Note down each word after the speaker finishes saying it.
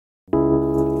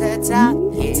top,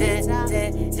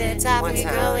 to top, we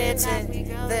going to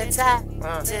the top,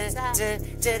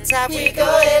 to top, we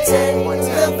going to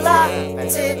the block,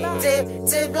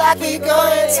 to block, we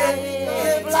going to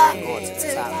the block,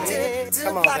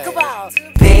 to block. Come on,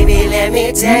 baby, let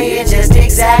me tell you just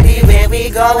exactly where we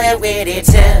going with it.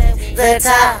 To the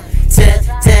top,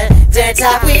 to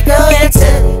top, we going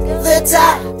to the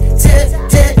top,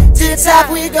 to top,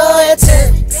 we going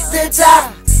to the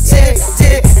top,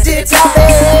 to top.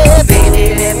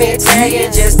 Baby, let me tell you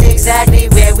just exactly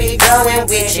where we going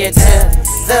with you. To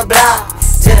the block,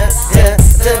 to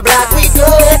the block, we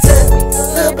going to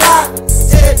the block,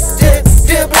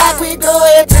 the block, we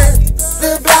going to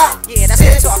the block. Yeah, that's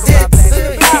what I'm talking about,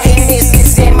 baby. Hey, miss,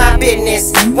 it's in my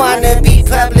business. Wanna be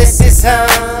publicist,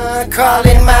 huh?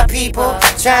 Calling my people,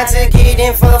 trying to get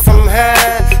info from her.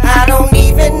 I don't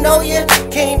even know you,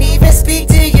 can't even speak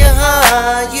to you,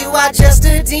 huh? You are just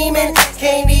a demon,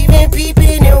 can't even peep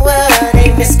in your word.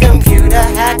 Hey, Miss Computer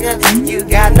Hacker, you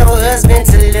got no husband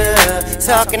to love.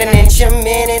 Talking an inch a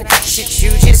minute, shit,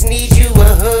 you just need you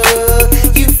a hug.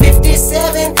 You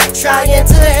 57, trying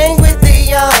to hang with the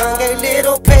young, a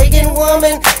little pagan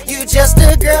woman. You just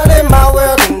a girl in my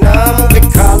world, and I'm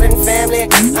with calling family.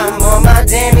 I'm on my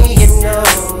Dammy, you know.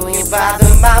 You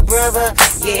bother my brother,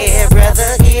 yeah,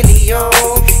 brother Ilio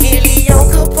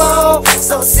Capone.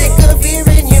 So sick of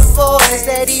hearing your voice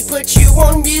that he put you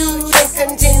on mute and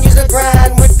continues to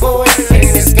grind with boys.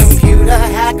 Hey, Miss Computer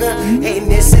Hacker, hey,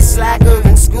 Mrs. Slacker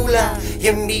and Schooler,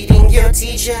 you're meeting your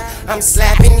teacher, I'm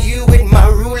slapping you with my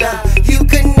ruler. You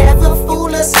could never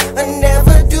fool us or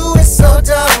never do it so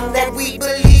dumb that we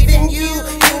believe in you.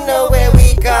 You know where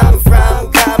we come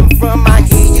from. I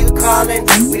hear you calling,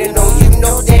 we didn't know you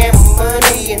no damn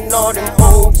money, and all them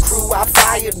old crew I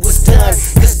fired was done,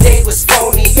 cause they was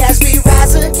phony. As we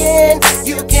rise again,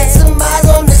 you can surmise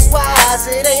on this wise,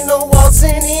 it ain't no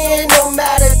waltzing in, no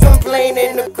matter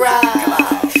complaining to cry.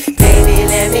 Baby,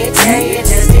 let me tell you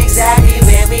just exactly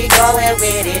where we going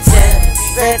with it. To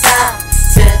the top,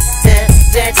 to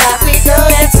the top, we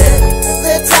going to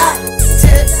the top,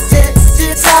 to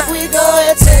top, we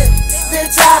going to the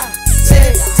top, to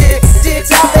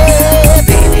top.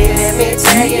 Baby, let me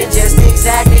tell you just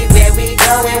exactly where we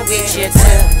going with you.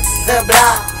 To the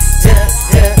block, to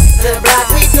the block,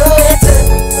 we going to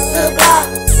the block,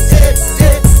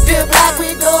 the block,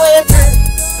 we going to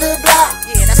the block.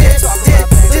 Yeah, that's what I'm talking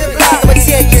about, baby. I'ma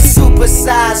tell you,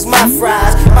 supersize my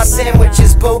fries, my sandwich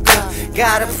is boca.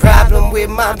 Got a problem with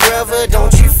my brother,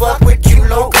 don't you fuck with you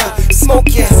loca. Smoke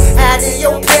you out of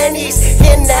your panties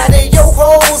and out of your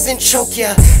holes, and choke you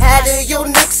out of your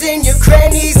nooks and your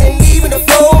crannies, and even the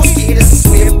flows. Get a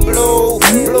swift blow,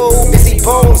 Bizzy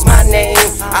Bone's my name.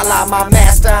 I lie my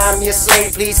master, I'm your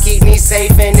slave, please keep me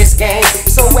safe in this game.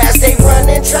 So as they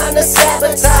running, trying to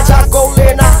sabotage our goal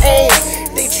and our aim,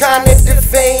 they trying to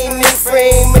defame and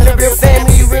frame, and the real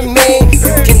family remain.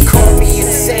 You can call me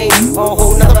insane, a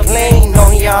whole nother plane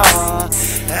on y'all.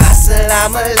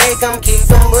 Assalamu alaikum, keep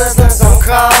the Muslims on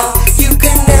call. You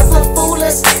can never fool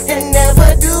us and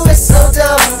never do it so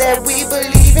dumb that we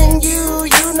believe in you.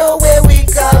 You know where we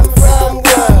come from,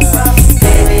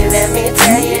 baby, let me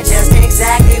tell you just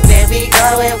exactly where we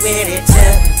going with it. To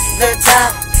the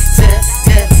top, to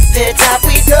the top,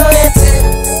 we going to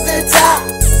the top,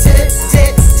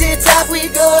 to top,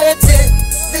 we going to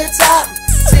the top,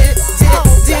 to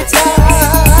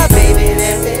top. Baby,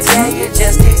 let me tell you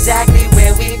just exactly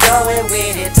where we going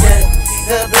with it. To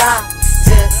the block,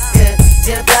 to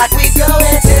the block, we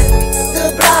going to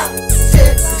the block,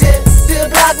 the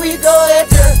block, we going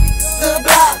to the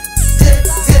block,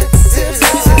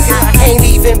 I can't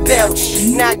even belch,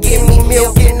 not give me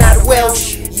milk and not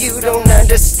Welsh. You don't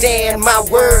understand my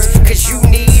words, cause you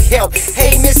need help.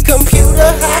 Hey, Miss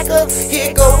Computer Hacker,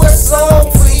 here go a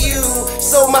song for you,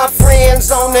 so my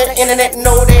friends on the internet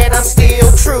know that I'm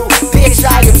still true. Bitch,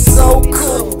 I am so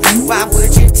cool, why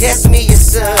would you test me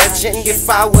as such? And if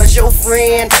I was your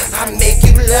friend, I'd make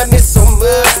you love me so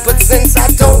much. But since I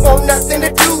don't want nothing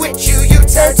to do with you, you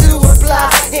tend to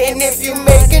apply. And if you're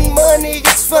making money,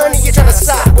 it's funny, you're trying to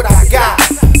stop what I got.